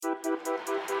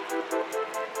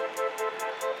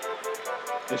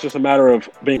It's just a matter of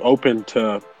being open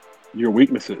to your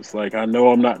weaknesses. Like, I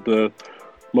know I'm not the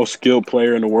most skilled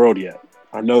player in the world yet.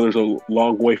 I know there's a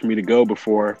long way for me to go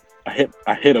before I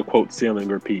hit a quote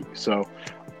ceiling or peak. So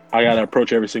I got to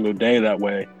approach every single day that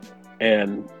way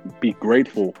and be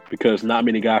grateful because not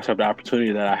many guys have the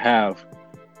opportunity that I have,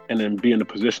 and then be in the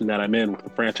position that I'm in with the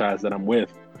franchise that I'm with.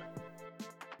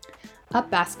 Up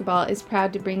Basketball is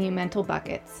proud to bring you Mental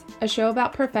Buckets, a show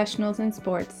about professionals in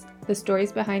sports, the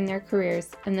stories behind their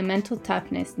careers, and the mental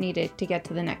toughness needed to get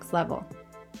to the next level.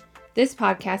 This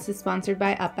podcast is sponsored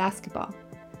by Up Basketball.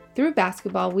 Through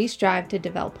basketball, we strive to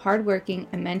develop hardworking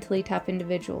and mentally tough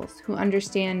individuals who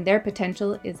understand their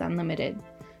potential is unlimited.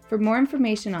 For more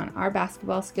information on our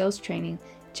basketball skills training,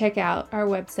 check out our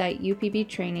website,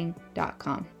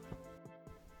 upbtraining.com.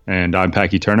 And I'm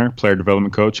Packy Turner, player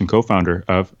development coach and co-founder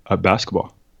of Up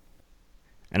Basketball.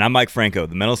 And I'm Mike Franco,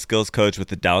 the mental skills coach with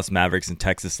the Dallas Mavericks and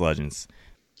Texas Legends.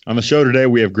 On the show today,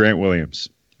 we have Grant Williams,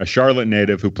 a Charlotte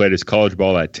native who played his college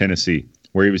ball at Tennessee,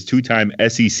 where he was two-time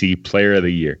SEC Player of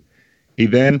the Year. He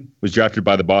then was drafted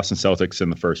by the Boston Celtics in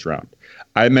the first round.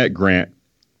 I met Grant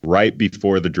right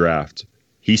before the draft.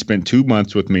 He spent 2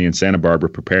 months with me in Santa Barbara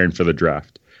preparing for the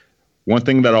draft. One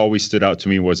thing that always stood out to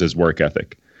me was his work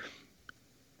ethic.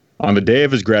 On the day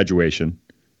of his graduation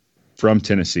from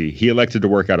Tennessee, he elected to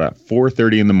work out at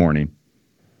 4:30 in the morning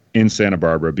in Santa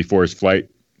Barbara before his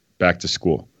flight back to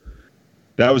school.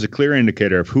 That was a clear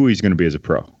indicator of who he's going to be as a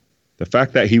pro. The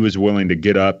fact that he was willing to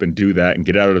get up and do that and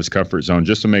get out of his comfort zone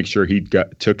just to make sure he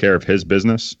took care of his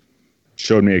business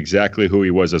showed me exactly who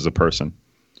he was as a person.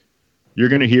 You're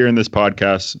going to hear in this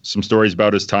podcast some stories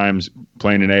about his times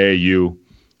playing in AAU,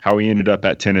 how he ended up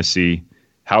at Tennessee,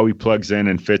 how he plugs in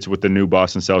and fits with the new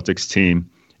Boston Celtics team,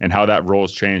 and how that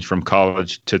role's changed from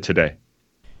college to today.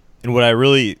 And what I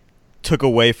really took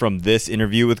away from this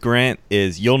interview with Grant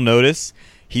is you'll notice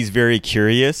he's very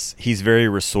curious, he's very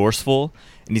resourceful,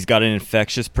 and he's got an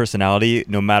infectious personality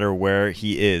no matter where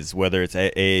he is, whether it's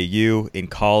at AAU, in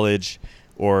college,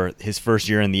 or his first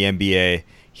year in the NBA.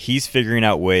 He's figuring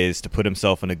out ways to put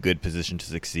himself in a good position to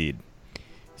succeed.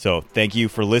 So thank you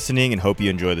for listening and hope you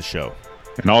enjoy the show.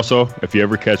 And also, if you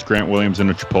ever catch Grant Williams in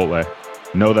a Chipotle,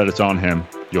 know that it's on him.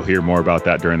 You'll hear more about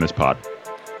that during this pod.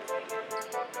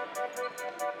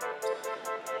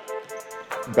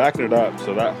 Backing it up,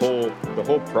 so the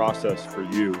whole process for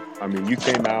you, I mean, you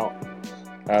came out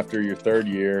after your third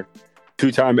year,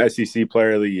 two-time SEC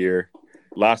Player of the Year.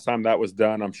 Last time that was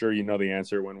done, I'm sure you know the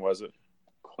answer. When was it?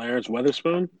 Clarence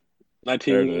Weatherspoon,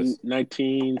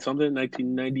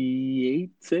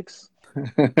 1998, 6.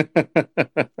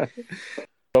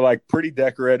 So, like, pretty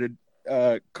decorated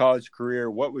college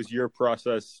career. What was your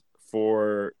process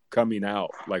for coming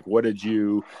out? Like, what did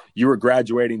you were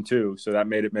graduating too, so that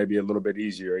made it maybe a little bit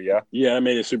easier, yeah? Yeah, it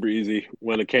made it super easy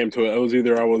when it came to it. It was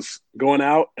either I was going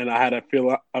out and I had a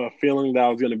feeling that I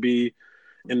was going to be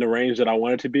in the range that I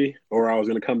wanted to be, or I was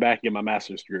going to come back and get my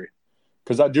master's degree.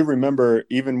 Because I do remember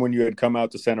even when you had come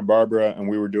out to Santa Barbara and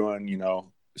we were doing,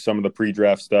 some of the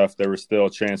pre-draft stuff, there was still a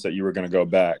chance that you were going to go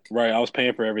back. Right. I was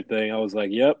paying for everything. I was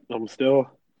like, yep, I'm still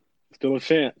a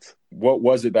chance. What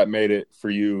was it that made it for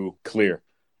you clear?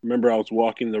 Remember, I was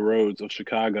walking the roads of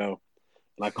Chicago,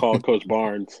 and I called Coach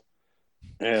Barnes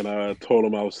and told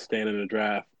him I was staying in the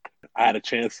draft. I had a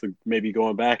chance to maybe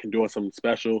going back and doing something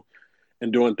special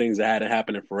and doing things that hadn't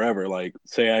happened in forever. Like,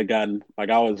 say I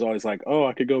was always like, oh,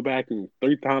 I could go back and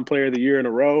 3-time Player of the Year in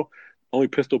a row, only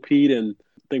Pistol Pete and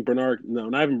I think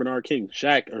not even Bernard King,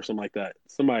 Shaq or something like that.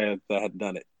 Somebody had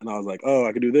done it. And I was like, oh,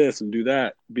 I could do this and do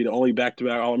that, be the only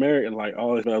back-to-back All-American. Like,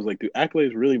 all this, I was like, do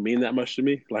accolades really mean that much to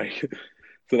me? Like,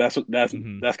 so that's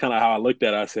kind of how I looked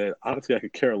at it. I said, honestly, I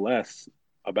could care less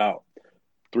about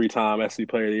 3-time SEC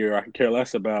Player of the Year. I could care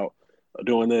less about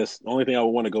doing this. The only thing I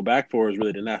would want to go back for is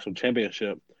really the national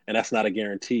championship, and that's not a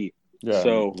guarantee. Yeah,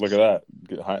 so look at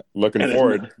that. Looking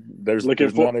forward, there's not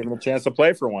even a chance to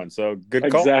play for one. So good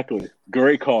call. Exactly.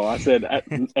 Great call. I said,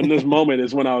 in this moment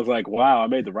is when I was like, wow, I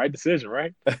made the right decision,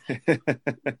 right?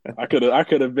 I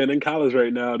could have been in college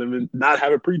right now and not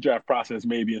have a pre-draft process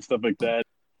maybe and stuff like that.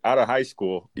 Out of high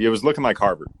school, it was looking like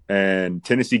Harvard, and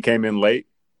Tennessee came in late.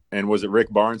 And was it Rick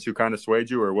Barnes who kind of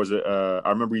swayed you, or was it? I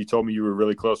remember you told me you were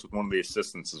really close with one of the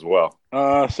assistants as well.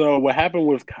 So what happened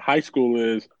with high school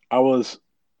is I was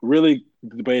really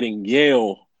debating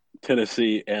Yale,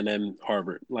 Tennessee, and then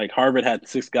Harvard. Like, Harvard had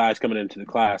 6 guys coming into the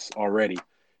class already,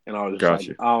 and I was just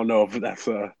like, I don't know if that's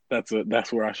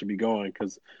where I should be going,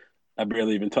 because I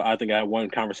barely even I think I had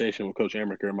one conversation with Coach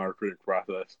Amaker in my recruiting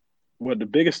process. What the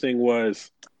biggest thing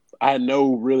was, I had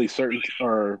no really certain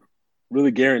or really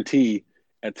guarantee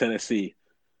at Tennessee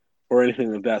or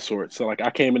anything of that sort. So, like, I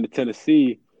came into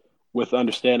Tennessee with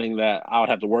understanding that I would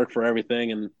have to work for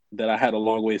everything and that I had a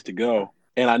long ways to go.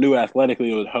 And I knew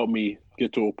athletically it would help me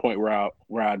get to a point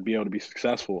where I'd be able to be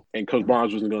successful. And Coach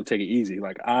Barnes wasn't going to take it easy.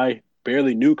 Like, I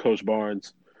barely knew Coach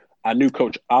Barnes. I knew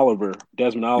Coach Oliver,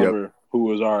 Desmond Oliver, who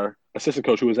was our assistant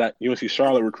coach, who was at UNC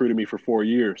Charlotte, recruited me for 4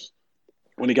 years.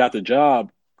 When he got the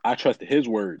job, I trusted his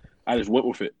word. I just went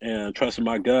with it and trusted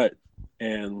my gut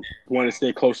and wanted to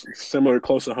stay close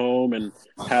to home and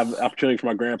have the opportunity for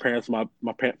my grandparents, my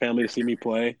family to see me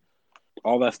play.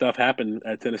 All that stuff happened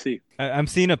at Tennessee. I'm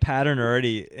seeing a pattern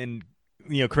already, and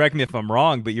correct me if I'm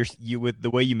wrong, but you with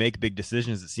the way you make big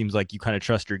decisions, it seems like you kind of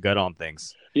trust your gut on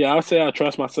things. Yeah, I would say I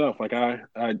trust myself. Like, I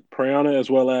pray on it, as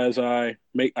well as I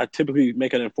typically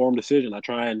make an informed decision. I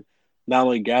try and not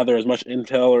only gather as much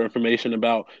intel or information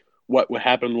about what would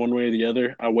happen one way or the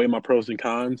other. I weigh my pros and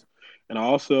cons, and I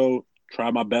also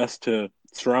try my best to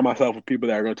surround myself with people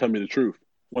that are going to tell me the truth.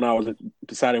 When I was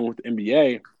deciding with the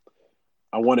NBA,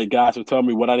 I wanted guys to tell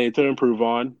me what I needed to improve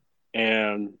on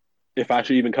and if I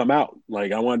should even come out.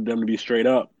 Like, I wanted them to be straight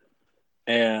up.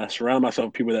 And I surrounded myself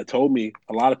with people that told me,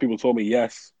 a lot of people told me,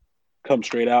 yes, come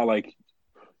straight out. Like,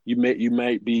 you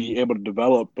might be able to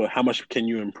develop, but how much can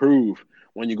you improve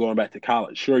when you're going back to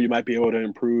college? Sure, you might be able to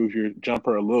improve your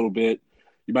jumper a little bit.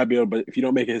 You might be able, but if you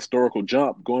don't make a historical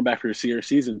jump, going back for your senior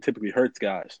season typically hurts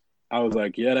guys. I was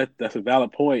like, yeah, that's a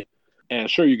valid point. And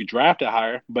sure, you could draft it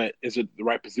higher, but is it the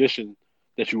right position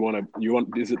that you want?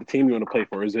 Is it the team you want to play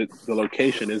for? Is it the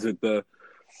location? Is it the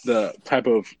type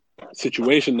of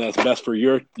situation that's best for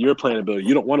your playing ability?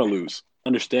 You don't want to lose.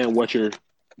 Understand what you're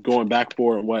going back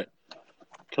for and what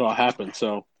can all happen.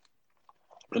 So,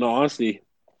 in all honesty,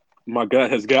 my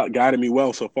gut has guided me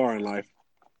well so far in life.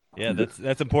 Yeah,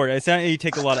 that's important. It's not, you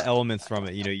take a lot of elements from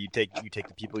it. You take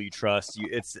the people you trust.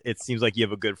 It seems like you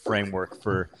have a good framework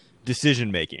for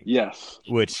decision making. Yes,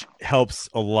 which helps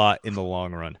a lot in the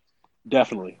long run.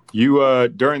 Definitely. You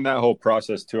during that whole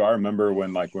process too, I remember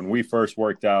when we first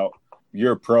worked out,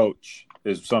 your approach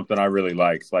is something I really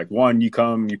liked. Like, one, you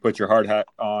come, you put your hard hat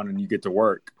on and you get to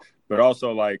work, but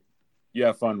also like you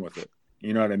have fun with it.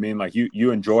 You know what I mean? Like,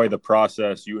 you enjoy the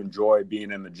process, you enjoy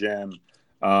being in the gym.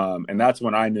 And that's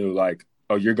when I knew, like,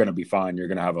 oh, you're going to be fine. You're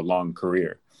going to have a long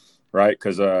career. Right.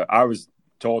 Cause I was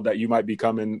told that you might be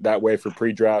coming that way for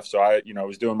pre-draft. So I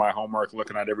was doing my homework,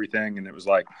 looking at everything, and it was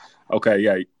like, okay,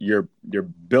 yeah, you're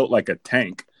built like a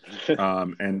tank.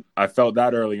 And I felt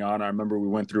that early on. I remember we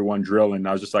went through one drill and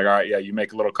I was just like, all right, yeah, you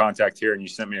make a little contact here and you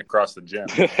sent me across the gym.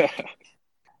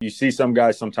 You see some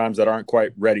guys sometimes that aren't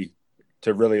quite ready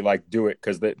to really like do it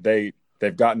because they've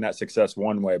gotten that success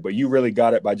one way, but you really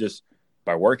got it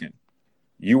by working.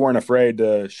 You weren't afraid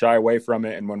to shy away from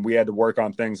it. And when we had to work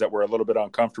on things that were a little bit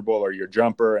uncomfortable, or your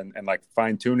jumper and like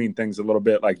fine tuning things a little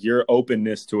bit, like your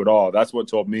openness to it all, that's what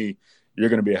told me you're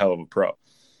going to be a hell of a pro.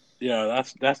 Yeah,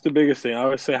 that's the biggest thing. I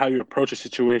would say how you approach a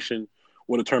situation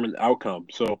will determine the outcome.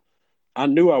 So I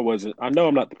know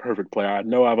I'm not the perfect player. I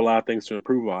know I have a lot of things to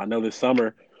improve on. I know this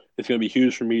summer it's going to be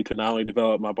huge for me to not only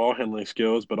develop my ball handling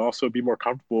skills, but also be more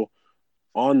comfortable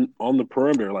on the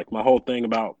perimeter. Like, my whole thing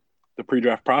about the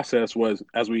pre-draft process was,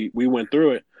 as we went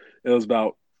through it, it was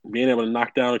about being able to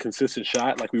knock down a consistent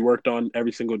shot like we worked on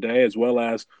every single day, as well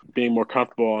as being more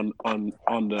comfortable on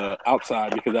the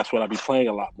outside, because that's what I'd be playing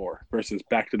a lot more versus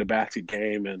back to the basket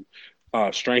game and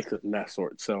strength and that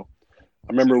sort. So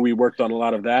I remember we worked on a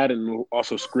lot of that, and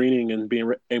also screening and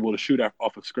being able to shoot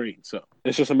off of screen. So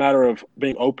it's just a matter of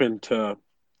being open to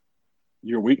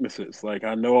your weaknesses. Like,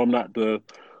 I know I'm not the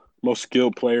most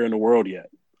skilled player in the world yet.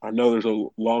 I know there's a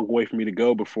long way for me to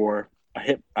go before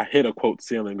I hit a quote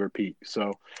ceiling or peak.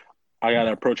 So I got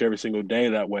to approach every single day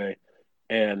that way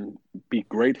and be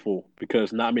grateful,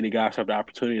 because not many guys have the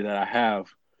opportunity that I have,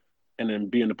 and then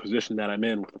be in the position that I'm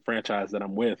in with the franchise that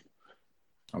I'm with.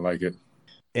 I like it.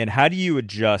 And how do you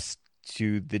adjust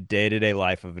to the day-to-day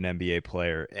life of an NBA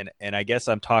player? And I guess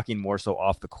I'm talking more so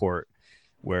off the court,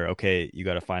 where, okay, you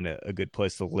got to find a good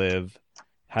place to live.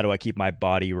 How do I keep my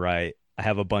body right? I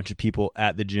have a bunch of people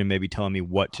at the gym maybe telling me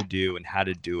what to do and how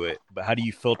to do it. But how do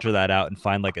you filter that out and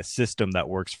find like a system that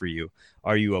works for you?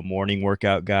 Are you a morning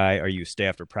workout guy? Are you a stay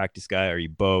after practice guy? Are you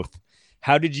both?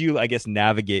 How did you, I guess,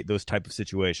 navigate those type of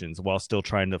situations while still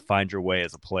trying to find your way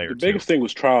as a player? The biggest thing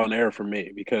was trial and error for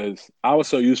me, because I was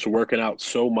so used to working out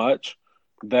so much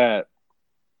that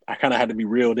I kind of had to be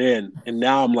reeled in. And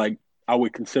now I'm like, I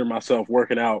would consider myself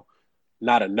working out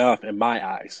not enough in my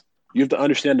eyes. You have to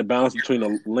understand the balance between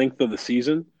the length of the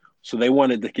season. So they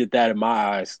wanted to get that in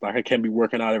my eyes. Like, I can't be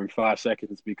working out every 5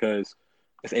 seconds, because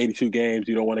it's 82 games.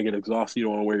 You don't want to get exhausted. You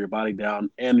don't want to wear your body down,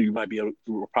 and you're probably going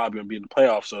to be in the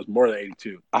playoffs, so it's more than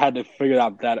 82. I had to figure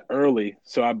out that early,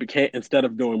 so I became, instead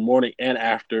of doing morning and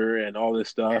after and all this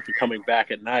stuff and coming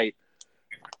back at night,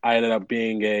 I ended up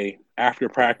being a after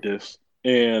practice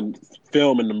and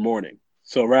film in the morning.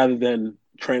 So rather than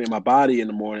training my body in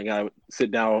the morning, I would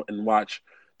sit down and watch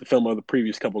the film of the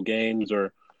previous couple games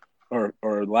or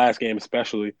last game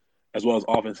especially, as well as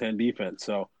offense and defense.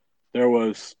 So there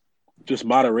was just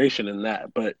moderation in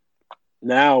that. But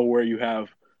now where you have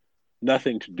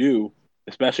nothing to do,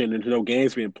 especially when there's no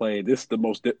games being played, this is the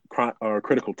most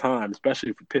critical time,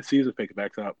 especially if season picks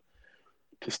back up,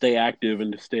 to stay active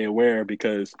and to stay aware,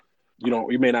 because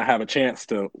you may not have a chance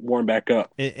to warm back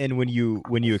up. And when you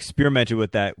experimented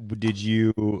with that, did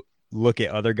you look at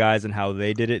other guys and how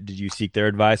they did it? Did you seek their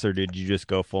advice, or did you just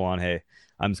go full on, hey,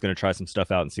 I'm just going to try some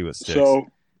stuff out and see what sticks? So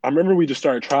I remember we just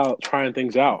started trying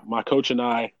things out. My coach and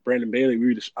I, Brandon Bailey,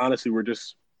 we just honestly were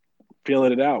just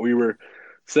feeling it out. We were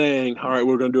saying, all right,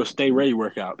 we're going to do a stay ready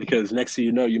workout, because next thing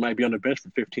you know, you might be on the bench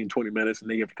for 15, 20 minutes, and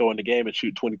then you have to go in the game and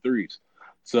shoot 23s.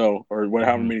 So, or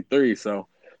however many threes. So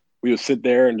we would sit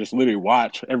there and just literally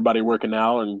watch everybody working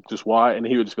out and just watch. And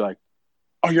he would just be like,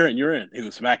 oh, you're in. He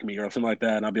would smack me or something like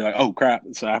that. And I'd be like, oh, crap.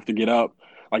 So I have to get up.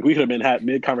 Like, we could have been had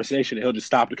mid-conversation, and he'll just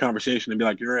stop the conversation and be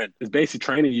like, you're in. It's basically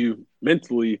training you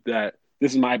mentally that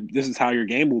this is how your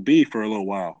game will be for a little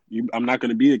while. I'm not going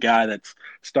to be the guy that's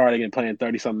starting and playing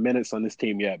 30-something minutes on this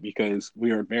team yet, because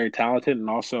we are very talented, and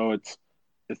also it's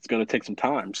going to take some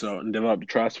time. So, and develop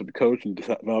trust with the coach and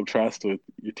develop trust with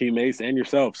your teammates and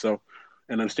yourself. So,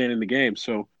 and understanding the game.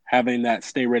 So having that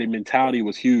stay ready mentality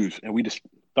was huge. And we just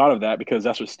thought of that because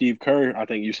that's what Steve Kerr, I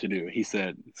think, used to do. He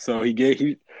said, so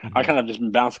I kind of just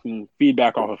been bouncing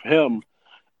feedback off of him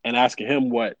and asking him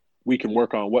what we can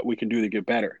work on, what we can do to get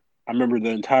better. I remember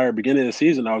the entire beginning of the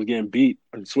season, I was getting beat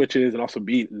on switches and also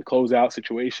beat in closeout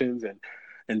situations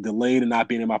and delayed and not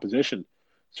being in my position.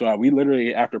 So we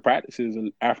literally, after practices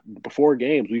and before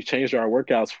games, we changed our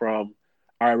workouts from,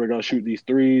 all right, we're going to shoot these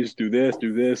threes, do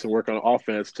this, and work on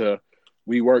offense, to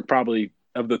we work probably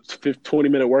of the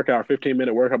 20-minute workout,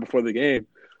 15-minute workout before the game,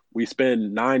 we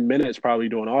spend 9 minutes probably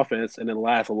doing offense, and then the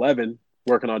last 11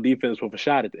 working on defense with a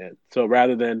shot at the end. So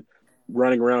rather than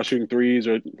running around shooting threes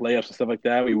or layups and stuff like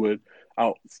that, we would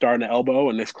start in the elbow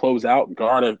and just close out,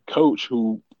 guard a coach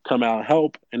who come out and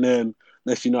help, and then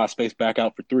next I space back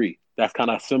out for three. That's kind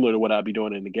of similar to what I'd be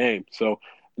doing in the game. So,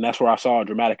 and that's where I saw a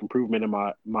dramatic improvement in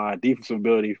my defensive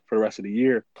ability for the rest of the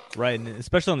year. Right, and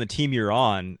especially on the team you're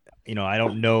on, I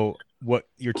don't know what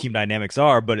your team dynamics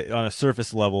are, but on a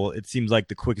surface level, it seems like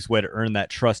the quickest way to earn that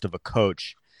trust of a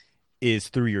coach is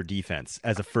through your defense.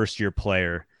 As a first-year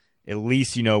player, at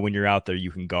least when you're out there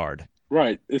you can guard.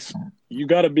 Right. You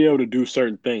got to be able to do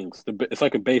certain things. It's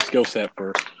like a base skill set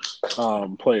for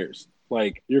players.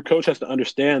 Like, your coach has to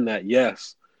understand that,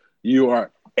 yes, you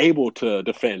are able to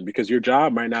defend, because your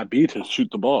job might not be to shoot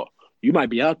the ball. You might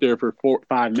be out there for 4 or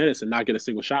 5 minutes and not get a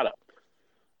single shot up.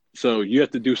 So you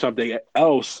have to do something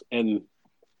else and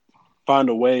find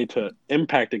a way to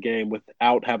impact the game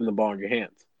without having the ball in your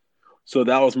hands. So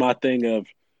that was my thing of,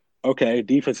 okay,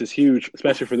 defense is huge,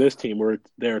 especially for this team where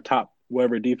they're top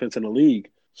whatever defense in the league.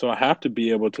 So I have to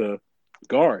be able to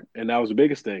guard, and that was the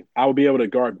biggest thing. I would be able to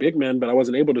guard big men, but I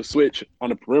wasn't able to switch on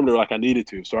the perimeter like I needed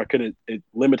to. So it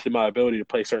limited my ability to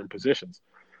play certain positions.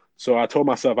 So I told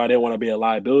myself I didn't want to be a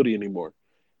liability anymore.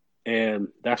 And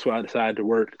that's why I decided to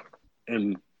work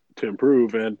and to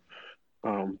improve. And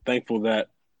thankful that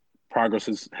progress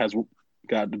has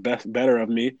got better of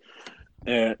me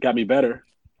and got me better.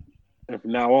 And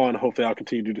from now on, hopefully I'll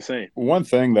continue to do the same. One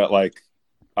thing that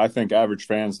I think average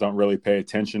fans don't really pay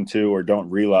attention to or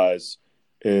don't realize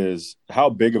is how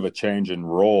big of a change in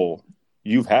role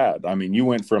you've had. I mean, you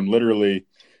went from literally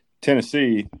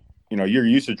Tennessee, your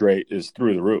usage rate is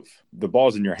through the roof. The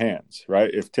ball's in your hands,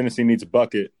 right? If Tennessee needs a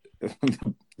bucket,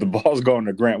 the ball's going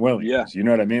to Grant Williams. Yeah. You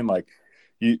know what I mean? Like,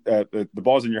 the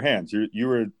ball's in your hands. You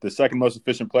were the second most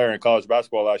efficient player in college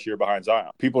basketball last year behind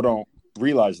Zion. People don't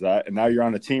realize that. And now you're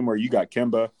on a team where you got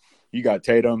Kemba, you got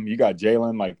Tatum, you got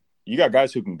Jalen. Like, you got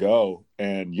guys who can go,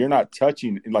 and you're not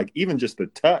touching, like, even just the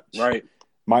touch right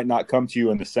might not come to you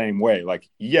in the same way. Like,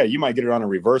 yeah, you might get it on a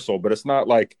reversal, but it's not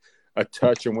like a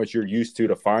touch in which you're used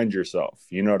to find yourself.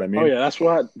 You know what I mean? Oh,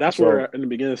 yeah, that's where in the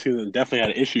beginning of the season definitely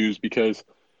had issues, because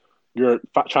you're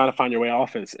trying to find your way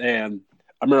offense. And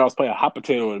I remember I was playing hot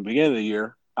potato in the beginning of the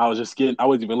year. I wasn't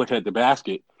even looking at the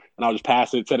basket, and I was just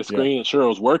passing it to the screen, and sure, it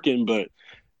was working, but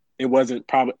it wasn't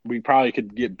we probably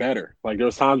could get better. Like, there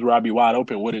was times where I'd be wide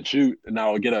open, wouldn't shoot, and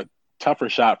I would get a tougher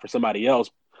shot for somebody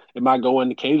else. It might go in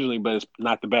occasionally, but it's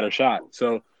not the better shot.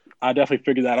 So I definitely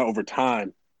figured that out over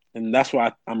time. And that's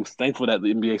why I'm thankful that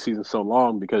the NBA season's so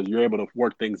long, because you're able to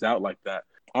work things out like that.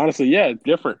 Honestly, yeah, it's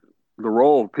different. The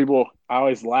role, I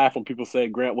always laugh when people say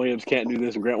Grant Williams can't do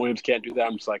this and Grant Williams can't do that.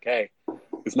 I'm just like, hey,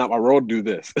 it's not my role to do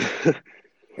this.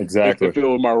 Exactly. If it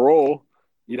was my role,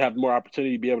 you'd have more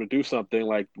opportunity to be able to do something.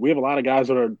 Like, we have a lot of guys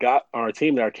that are got on our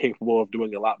team that are capable of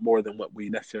doing a lot more than what we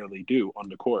necessarily do on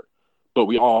the court. But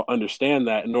we all understand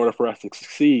that in order for us to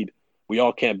succeed, we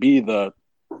all can't be the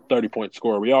 30-point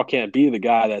scorer. We all can't be the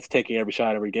guy that's taking every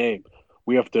shot every game.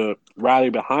 We have to rally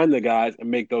behind the guys and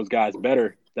make those guys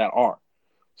better that are.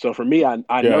 So for me, I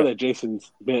know that Jason's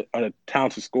been a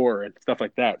talented scorer and stuff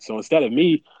like that. So instead of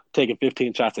me taking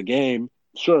 15 shots a game,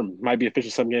 sure, might be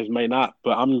efficient some games, may not,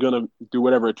 but I'm going to do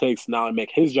whatever it takes now and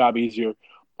make his job easier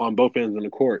on both ends of the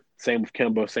court. Same with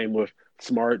Kemba, same with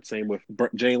Smart, same with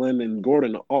Jalen and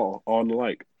Gordon, all in the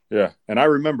like. Yeah, and I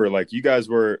remember, like, you guys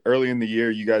were early in the year,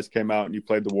 you guys came out and you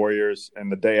played the Warriors,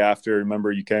 and the day after,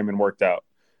 remember, you came and worked out.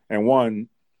 And one,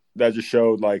 that just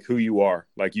showed, like, who you are.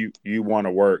 Like, you want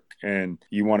to work and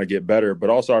you want to get better. But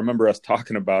also I remember us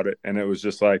talking about it, and it was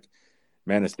just like,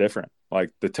 man, it's different.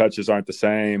 Like, the touches aren't the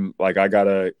same. Like, I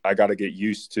gotta get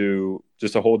used to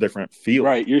just a whole different feel.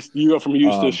 Right, you go from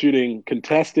used to shooting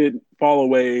contested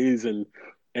fallaways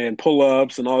and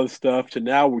pull-ups and all this stuff to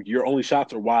now your only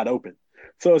shots are wide open.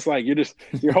 So it's like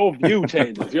your whole view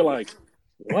changes. You're like,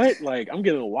 what? Like, I'm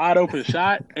getting a wide open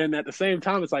shot, and at the same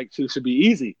time, it's like it should be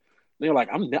easy. And you're like,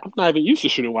 I'm not even used to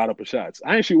shooting wide open shots.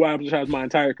 I ain't shoot wide open shots my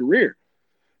entire career.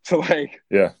 So, like,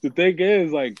 the thing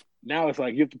is, like, now it's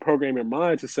like you have to program your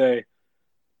mind to say,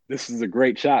 this is a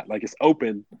great shot. Like, it's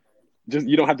open. Just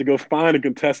you don't have to go find a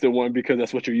contested one because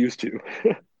that's what you're used to.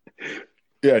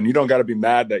 Yeah, and you don't got to be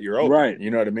mad that you're open. Right.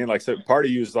 You know what I mean? Like, so part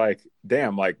of you is like,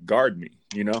 damn, like, guard me,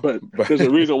 you know? But there's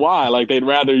a reason why. Like, they'd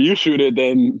rather you shoot it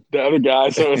than the other guy.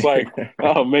 So it's like,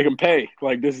 oh, make them pay.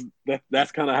 Like,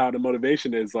 that's kind of how the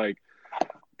motivation is. Like,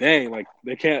 dang, like,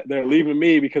 they're leaving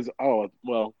me because, oh,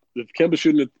 well, if Kemba's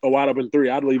shooting a wide open three,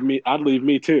 I'd leave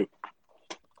me too.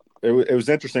 It was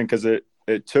interesting because it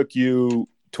took you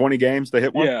 20 games to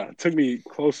hit one? Yeah, it took me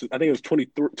close. I think it was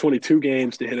 22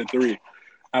 games to hit a three.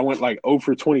 I went like 0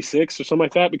 for 26 or something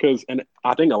like that and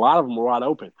I think a lot of them were wide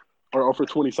open or 0 for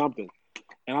 20 something.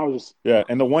 And I was just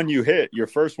and the one you hit, your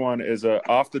first one is a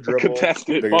off the dribble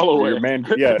contested follow-away.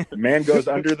 Man goes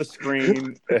under the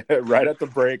screen right at the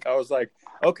break. I was like,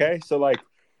 okay, so like,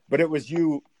 but it was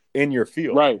you in your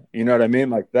field, right? You know what I mean?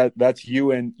 Like that's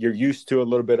you, and you're used to a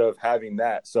little bit of having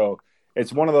that. So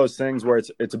it's one of those things where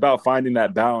it's about finding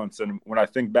that balance. And when I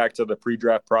think back to the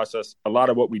pre-draft process, a lot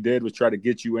of what we did was try to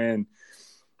get you in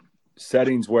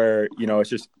settings where, you know, it's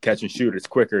just catch and shoot. It's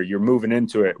quicker. You're moving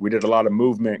into it. We did a lot of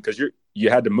movement because you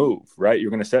had to move, right?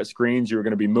 You're going to set screens. You're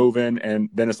going to be moving, and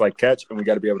then it's like catch, and we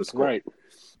got to be able to score. Right.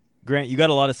 Grant, you got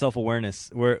a lot of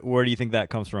self-awareness. Where do you think that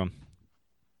comes from?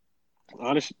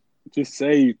 Just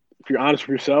say if you're honest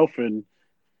with yourself, and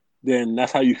then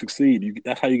that's how you succeed.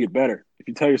 That's how you get better. If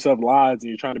you tell yourself lies and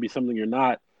you're trying to be something you're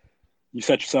not, you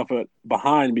set yourself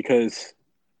behind because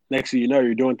next thing you know,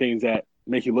 you're doing things that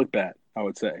make you look bad, I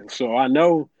would say. So I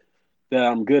know that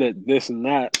I'm good at this and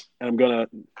that, and I'm going to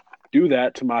do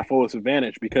that to my fullest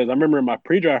advantage because I remember in my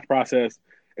pre-draft process,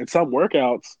 in some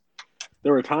workouts,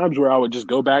 there were times where I would just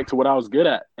go back to what I was good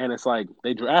at. And it's like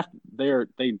they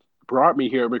brought me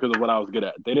here because of what I was good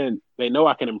at. They know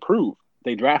I can improve.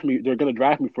 They're going to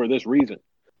draft me for this reason.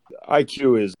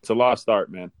 IQ it's a lost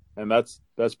art, man. And that's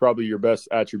probably your best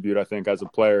attribute, I think, as a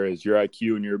player is your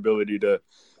IQ and your ability to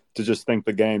just think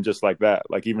the game just like that.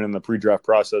 Like even in the pre-draft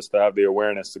process, to have the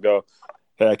awareness to go,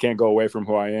 hey, I can't go away from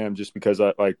who I am just because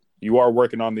you are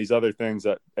working on these other things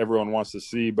that everyone wants to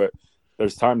see, but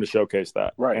there's time to showcase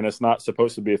that. Right. And it's not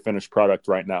supposed to be a finished product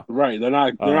right now. Right. They're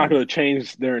not going to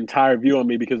change their entire view on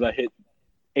me because I hit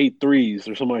 8 threes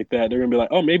or something like that. They're going to be like,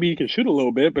 oh, maybe you can shoot a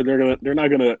little bit, but they're not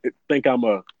going to think I'm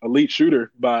a elite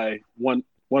shooter by one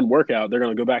workout. They're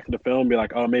going to go back to the film and be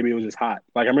like, oh, maybe it was just hot.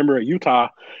 Like I remember at Utah,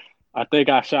 I think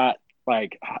I shot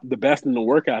like the best in the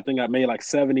workout. I think I made like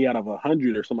 70 out of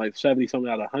 100 or something like 70 something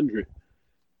out of 100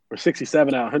 or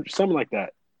 67 out of 100, something like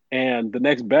that. And the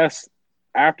next best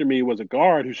after me was a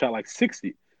guard who shot like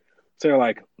 60. So they're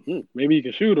like, maybe you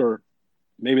can shoot, or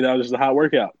maybe that was just a hot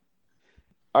workout.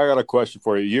 I got a question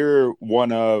for you. You're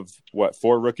one of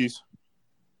 4 rookies?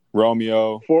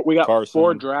 Romeo, we got Carson,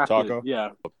 4 drafted. Taco? Yeah.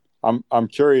 I'm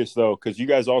curious though, because you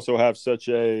guys also have such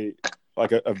a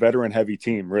veteran heavy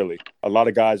team, really. A lot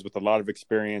of guys with a lot of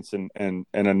experience in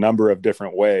a number of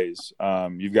different ways.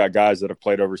 You've got guys that have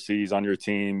played overseas on your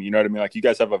team. You know what I mean? Like you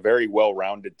guys have a very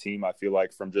well-rounded team, I feel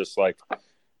like, from just like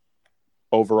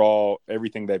overall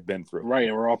everything they've been through. Right,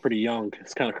 and we're all pretty young.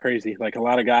 It's kind of crazy. Like a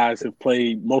lot of guys have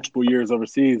played multiple years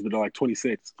overseas, but they're like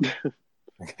 26.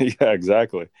 Yeah,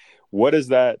 exactly. What is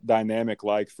that dynamic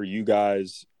like for you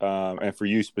guys, and for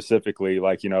you specifically,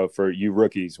 like, for you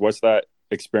rookies? What's that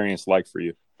experience like for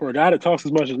you? For a guy that talks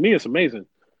as much as me, it's amazing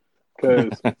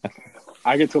because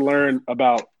I get to learn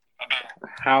about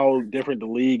how different the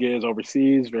league is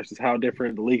overseas versus how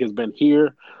different the league has been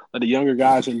here. Like the younger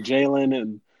guys and Jalen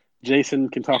and Jason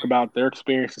can talk about their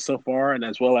experiences so far, and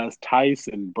as well as Tice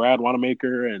and Brad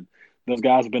Wanamaker, and those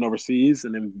guys have been overseas,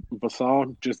 and then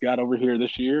Vasson just got over here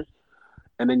this year.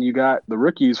 And then you got the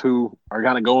rookies who are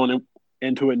kind of going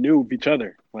into it new with each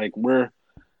other. Like we're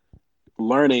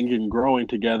learning and growing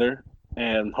together,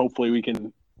 and hopefully we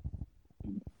can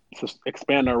just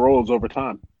expand our roles over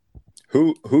time.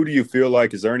 Who do you feel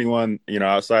like, is there anyone,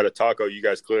 outside of Taco, you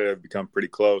guys clearly have become pretty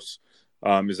close.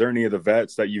 Is there any of the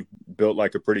vets that you've built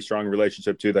like a pretty strong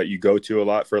relationship to that you go to a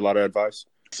lot for a lot of advice?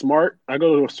 Smart. I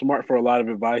go to Smart for a lot of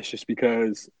advice just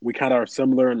because we kind of are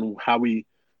similar in how we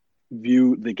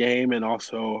view the game and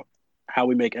also how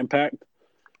we make impact.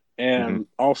 And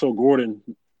also Gordon,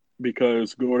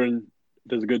 because Gordon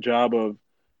does a good job of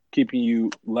keeping you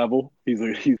level. I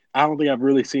don't think I've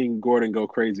really seen Gordon go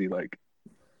crazy. Like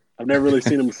I've never really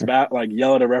seen him spat, like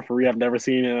yell at a referee. I've never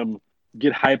seen him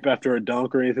get hype after a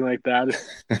dunk or anything like that.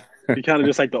 He kind of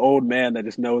just like the old man that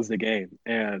just knows the game.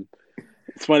 And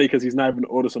it's funny because he's not even the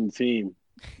oldest on the team,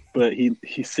 but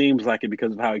he seems like it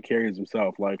because of how he carries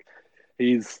himself. Like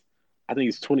I think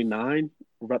he's 29,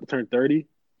 we're about to turn 30.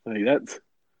 Like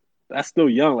that's still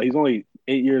young. Like he's only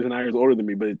 8 years and 9 years older than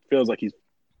me, but it feels like he's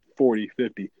 40,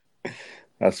 50.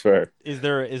 That's fair. Is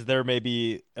there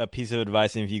maybe a piece of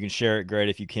advice, and if you can share it, great.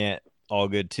 If you can't, all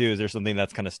good too. Is there something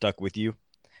that's kind of stuck with you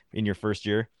in your first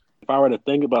year? If I were to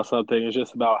think about something, it's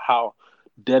just about how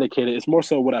dedicated. It's more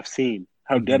so what I've seen,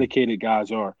 how dedicated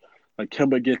guys are. Like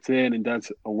Kemba gets in and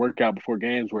does a workout before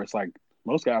games where it's like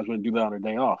most guys wouldn't do that on their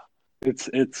day off.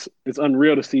 It's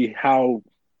unreal to see how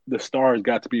the stars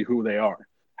got to be who they are,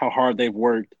 how hard they've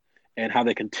worked, and how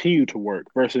they continue to work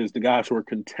versus the guys who are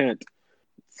content,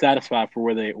 satisfied for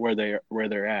where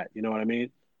they're at. You know what I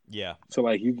mean? Yeah. So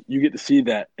like you get to see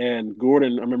that. And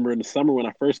Gordon, I remember in the summer when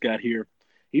I first got here,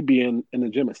 he'd be in the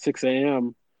gym at 6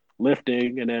 a.m.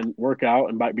 lifting and then work out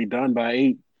and might be done by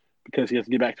 8 because he has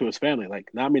to get back to his family. Like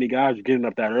not many guys are getting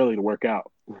up that early to work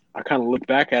out. I kind of look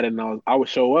back at it and I would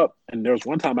show up, and there was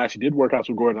one time I actually did workouts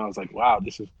with Gordon. And I was like, wow,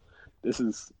 this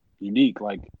is unique.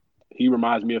 Like he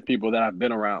reminds me of people that I've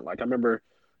been around. Like I remember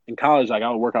in college, like I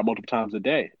would work out multiple times a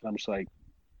day. And I'm just like,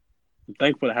 I'm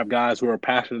thankful to have guys who are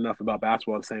passionate enough about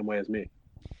basketball the same way as me.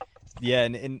 Yeah,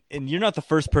 and you're not the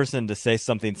first person to say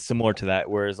something similar to that,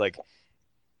 whereas like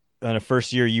in a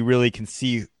first year, you really can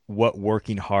see what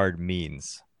working hard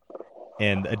means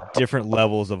and different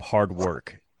levels of hard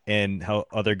work and how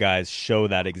other guys show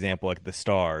that example, like the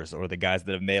stars or the guys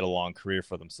that have made a long career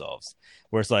for themselves.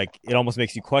 Where it's like, it almost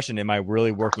makes you question, am I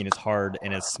really working as hard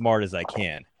and as smart as I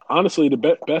can? Honestly,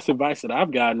 the best advice that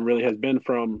I've gotten really has been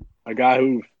from a guy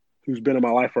who's been in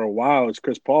my life for a while. It's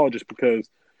Chris Paul, just because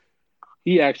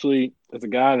he actually is a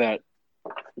guy that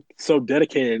so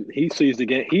dedicated. He sees the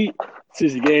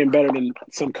game better than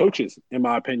some coaches, in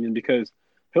my opinion, because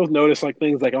he'll notice like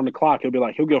things like on the clock. He'll be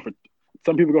like,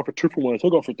 some people go for 2 for 1s.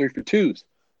 He'll go for 3 for 2s.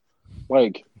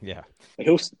 Like, yeah,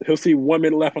 he'll see 1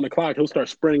 minute left on the clock. He'll start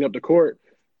sprinting up the court,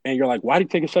 and you're like, why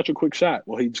did he take such a quick shot?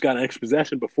 Well, he just got an extra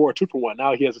possession before a 2 for 1.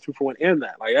 Now he has a 2 for 1 and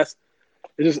that. Like it's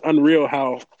just unreal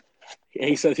how. And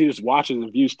he says he just watches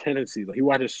and views tendencies. Like he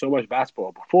watches so much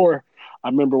basketball. Before, I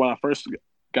remember when I first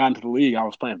got into the league, I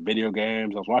was playing video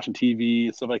games, I was watching TV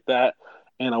and stuff like that,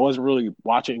 and I wasn't really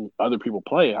watching other people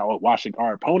play. I was watching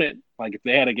our opponent. Like if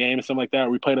they had a game and something like that, or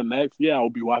we played them next, yeah, I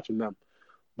would be watching them.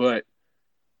 But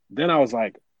then I was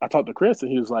like, I talked to Chris,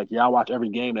 and he was like, yeah, I watch every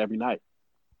game every night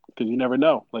because you never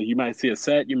know. Like you might see a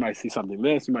set, you might see something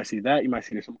this, you might see that, you might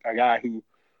see a guy who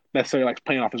necessarily likes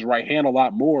playing off his right hand a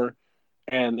lot more.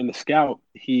 And in the scout,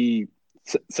 he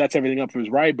sets everything up for his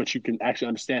right, but you can actually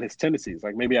understand his tendencies.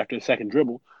 Like maybe after the second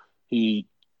dribble, he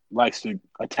likes to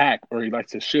attack or he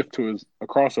likes to shift to a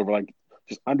crossover. Like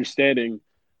just understanding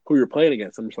who you're playing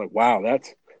against. I'm just like, wow,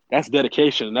 that's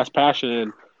dedication and that's passion.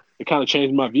 And it kind of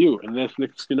changed my view. And then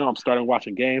next, I'm starting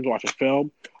watching games, watching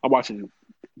film. I'm watching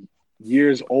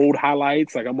years old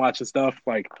highlights. Like I'm watching stuff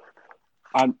like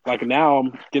now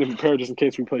I'm getting prepared just in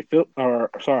case we play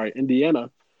Indiana,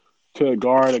 to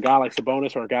guard a guy like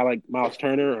Sabonis or a guy like Miles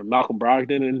Turner or Malcolm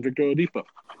Brogdon and Victor Oladipo.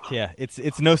 Yeah,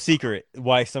 it's no secret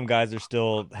why some guys are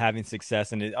still having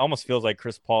success, and it almost feels like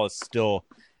Chris Paul is still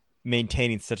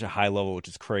maintaining such a high level, which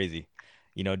is crazy.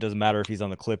 It doesn't matter if he's on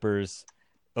the Clippers,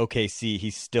 OKC,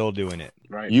 he's still doing it.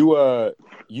 Right.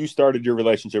 You started your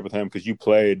relationship with him because you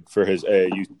played for his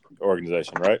AAU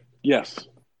organization, right? Yes.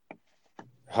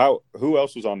 Who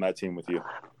else was on that team with you?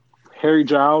 Harry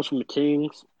Giles from the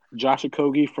Kings, Josh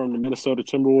Okogie from the Minnesota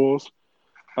Timberwolves,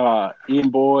 Ian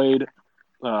Boyd,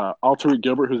 Tariq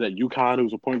Gilbert, who's at UConn,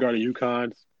 who's a point guard at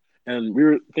UConn. And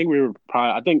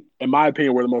I think, in my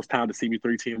opinion, we're the most talented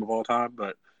CB3 team of all time,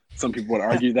 but some people would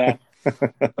argue that.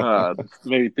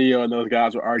 Maybe Theo and those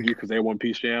guys would argue because they won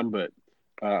Peace Jam, but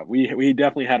we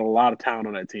definitely had a lot of talent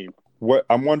on that team. What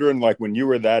I'm wondering, like, when you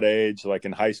were that age, like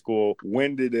in high school,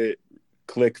 when did it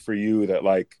click for you that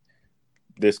like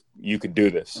you could do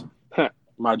this?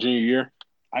 My junior year,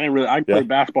 I played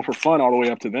basketball for fun all the way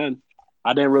up to then.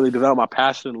 I didn't really develop my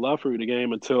passion and love for the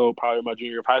game until probably my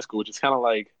junior year of high school, which is kind of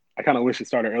like, I kind of wish it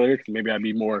started earlier because maybe I'd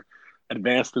be more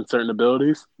advanced in certain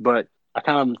abilities. But I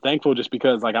kind of am thankful just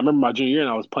because, like, I remember my junior year and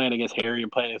I was playing against Harry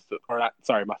and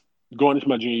going into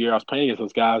my junior year, I was playing against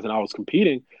those guys and I was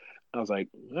competing. I was like,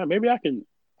 maybe I can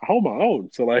hold my own.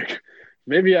 So, like,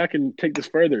 maybe I can take this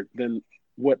further than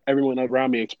what everyone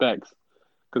around me expects.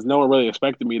 Because no one really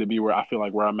expected me to be where I feel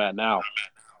like where I'm at now,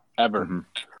 ever. Mm-hmm.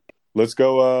 Let's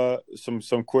go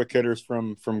some quick hitters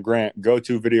from Grant.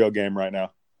 Go-to video game right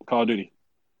now. Call of Duty.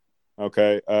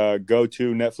 Okay.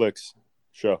 Go-to Netflix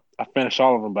show. I finished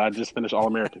all of them, but I just finished All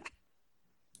American.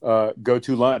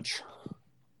 Go-to lunch.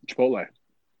 Chipotle.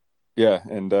 Yeah,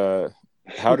 and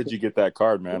how did you get that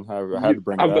card, man? I had to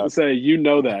bring it up. I'm about to say,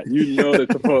 that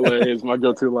Chipotle is my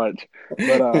go-to lunch.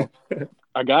 But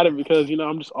I got it because,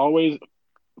 I'm just always –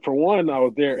 for one, I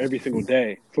was there every single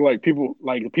day. So, the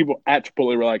people at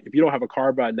Chipotle were like, if you don't have a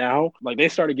card by now, like, they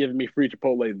started giving me free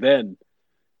Chipotle then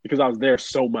because I was there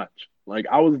so much. Like,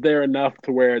 I was there enough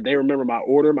to where they remember my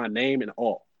order, my name, and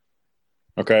all.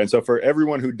 Okay, and so for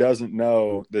everyone who doesn't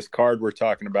know, this card we're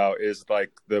talking about is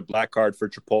like the black card for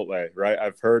Chipotle, right?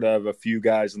 I've heard of a few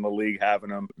guys in the league having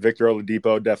them. Victor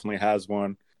Oladipo definitely has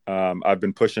one. I've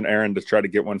been pushing Aaron to try to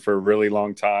get one for a really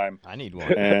long time. I need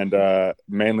one. And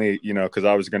mainly, because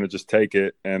I was going to just take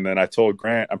it. And then I told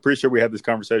Grant, I'm pretty sure we had this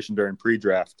conversation during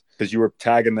pre-draft because you were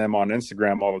tagging them on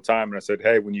Instagram all the time. And I said,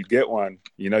 hey, when you get one,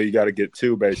 you got to get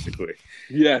two, basically.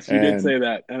 Yes, you did say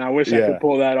that. And I wish I could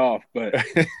pull that off, but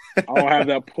I don't have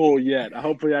that pull yet.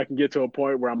 Hopefully I can get to a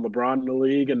point where I'm LeBron in the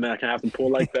league and I can have to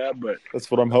pull like that. But that's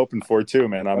what I'm hoping for too,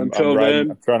 man. I'm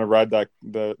trying to ride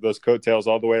those coattails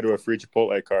all the way to a free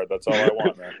Chipotle card. That's all I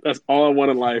want, man. That's all I want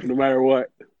in life, no matter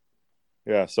what.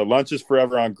 Yeah, so lunch is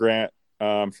forever on Grant.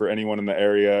 For anyone in the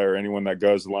area or anyone that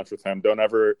goes to lunch with him, don't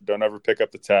ever pick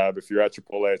up the tab. If you're at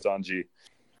Chipotle, it's on G.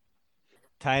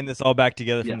 Tying this all back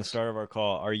together from the start of our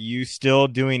call, are you still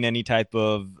doing any type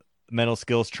of mental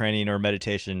skills training or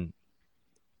meditation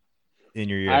in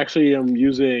your year? I actually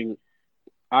am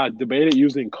I debated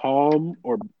using Calm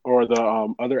or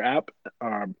the other app.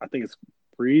 I think it's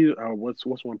free. What's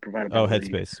one provided by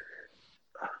Headspace.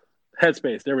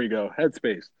 Headspace. There we go.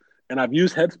 Headspace. And I've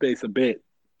used Headspace a bit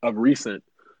of recent,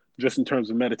 just in terms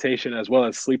of meditation as well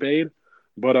as sleep aid.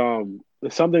 But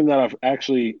it's something that I've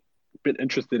actually been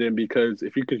interested in because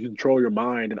if you can control your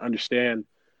mind and understand,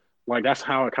 like, that's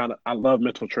how I love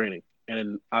mental training.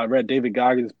 And I read David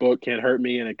Goggins' book, Can't Hurt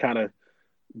Me, and it kind of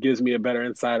gives me a better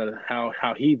insight of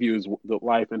how he views the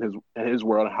life in his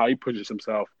world and how he pushes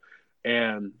himself.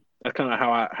 And that's kind of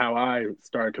how I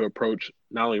started to approach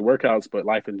not only workouts but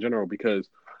life in general, because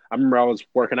I remember I was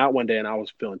working out one day and I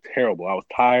was feeling terrible. I was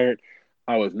tired.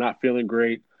 I was not feeling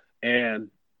great. And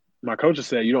my coach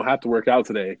said, you don't have to work out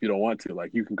today if you don't want to.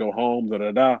 Like, you can go home,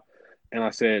 da-da-da. And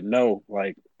I said, no,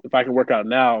 like, if I can work out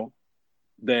now,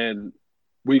 then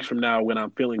weeks from now when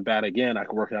I'm feeling bad again, I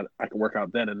can work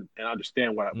out then and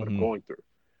understand what I'm going through.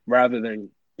 Rather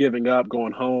than giving up,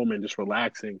 going home and just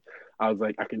relaxing, I was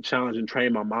like, I can challenge and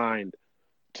train my mind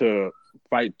to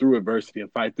fight through adversity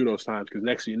and fight through those times. Because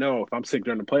next thing you know, if I'm sick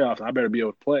during the playoffs, I better be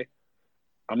able to play.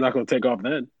 I'm not going to take off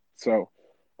then. So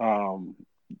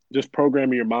just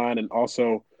programming your mind and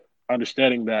also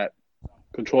understanding that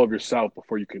control of yourself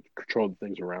before you can control the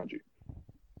things around you.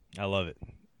 I love it.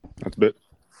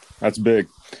 That's big.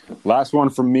 Last one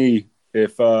from me.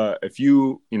 If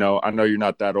you, I know you're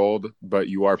not that old, but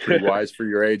you are pretty wise for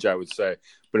your age, I would say.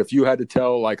 But if you had to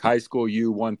tell like high school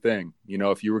you one thing,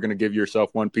 if you were going to give yourself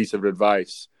one piece of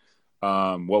advice,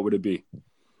 what would it be?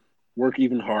 Work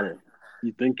even harder.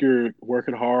 You think you're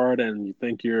working hard and you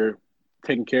think you're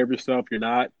taking care of yourself. You're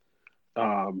not.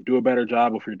 Do a better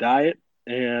job with your diet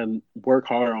and work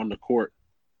harder on the court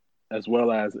as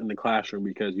well as in the classroom,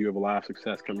 because you have a lot of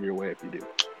success coming your way if you do.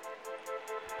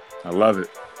 I love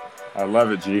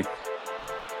it, G.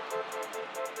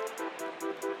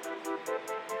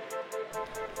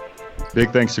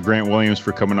 Big thanks to Grant Williams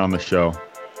for coming on the show.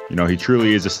 You know, he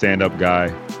truly is a stand-up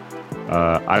guy.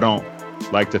 I don't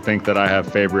like to think that I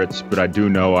have favorites, but I do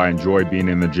know I enjoy being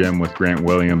in the gym with Grant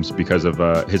Williams because of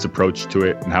his approach to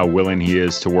it and how willing he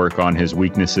is to work on his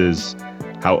weaknesses,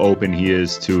 how open he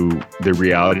is to the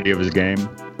reality of his game.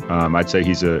 I'd say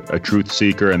he's a truth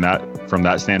seeker, and that from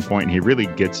that standpoint, he really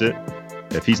gets it.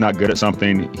 If he's not good at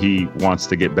something, he wants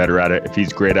to get better at it. If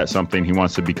he's great at something, he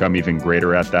wants to become even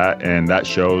greater at that. And that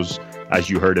shows, as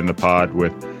you heard in the pod,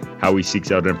 with how he seeks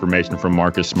out information from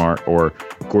Marcus Smart or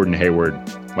Gordon Hayward.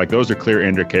 Like, those are clear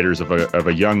indicators of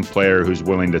a young player who's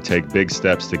willing to take big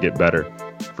steps to get better.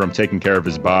 From taking care of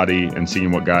his body and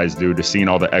seeing what guys do, to seeing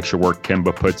all the extra work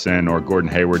Kemba puts in or Gordon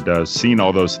Hayward does, seeing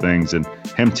all those things and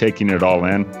him taking it all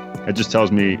in, it just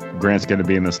tells me Grant's going to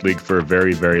be in this league for a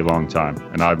very, very long time.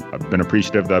 And I've been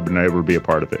appreciative that I've been able to be a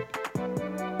part of it.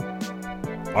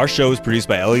 Our show is produced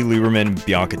by Ellie Lieberman and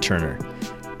Bianca Turner.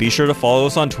 Be sure to follow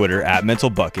us on Twitter at Mental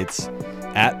Buckets,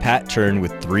 at Pat Turn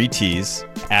with 3 T's,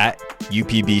 at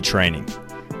UPB Training.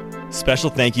 Special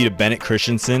thank you to Bennett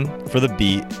Christensen for the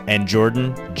beat and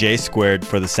Jordan J Squared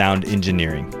for the sound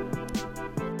engineering.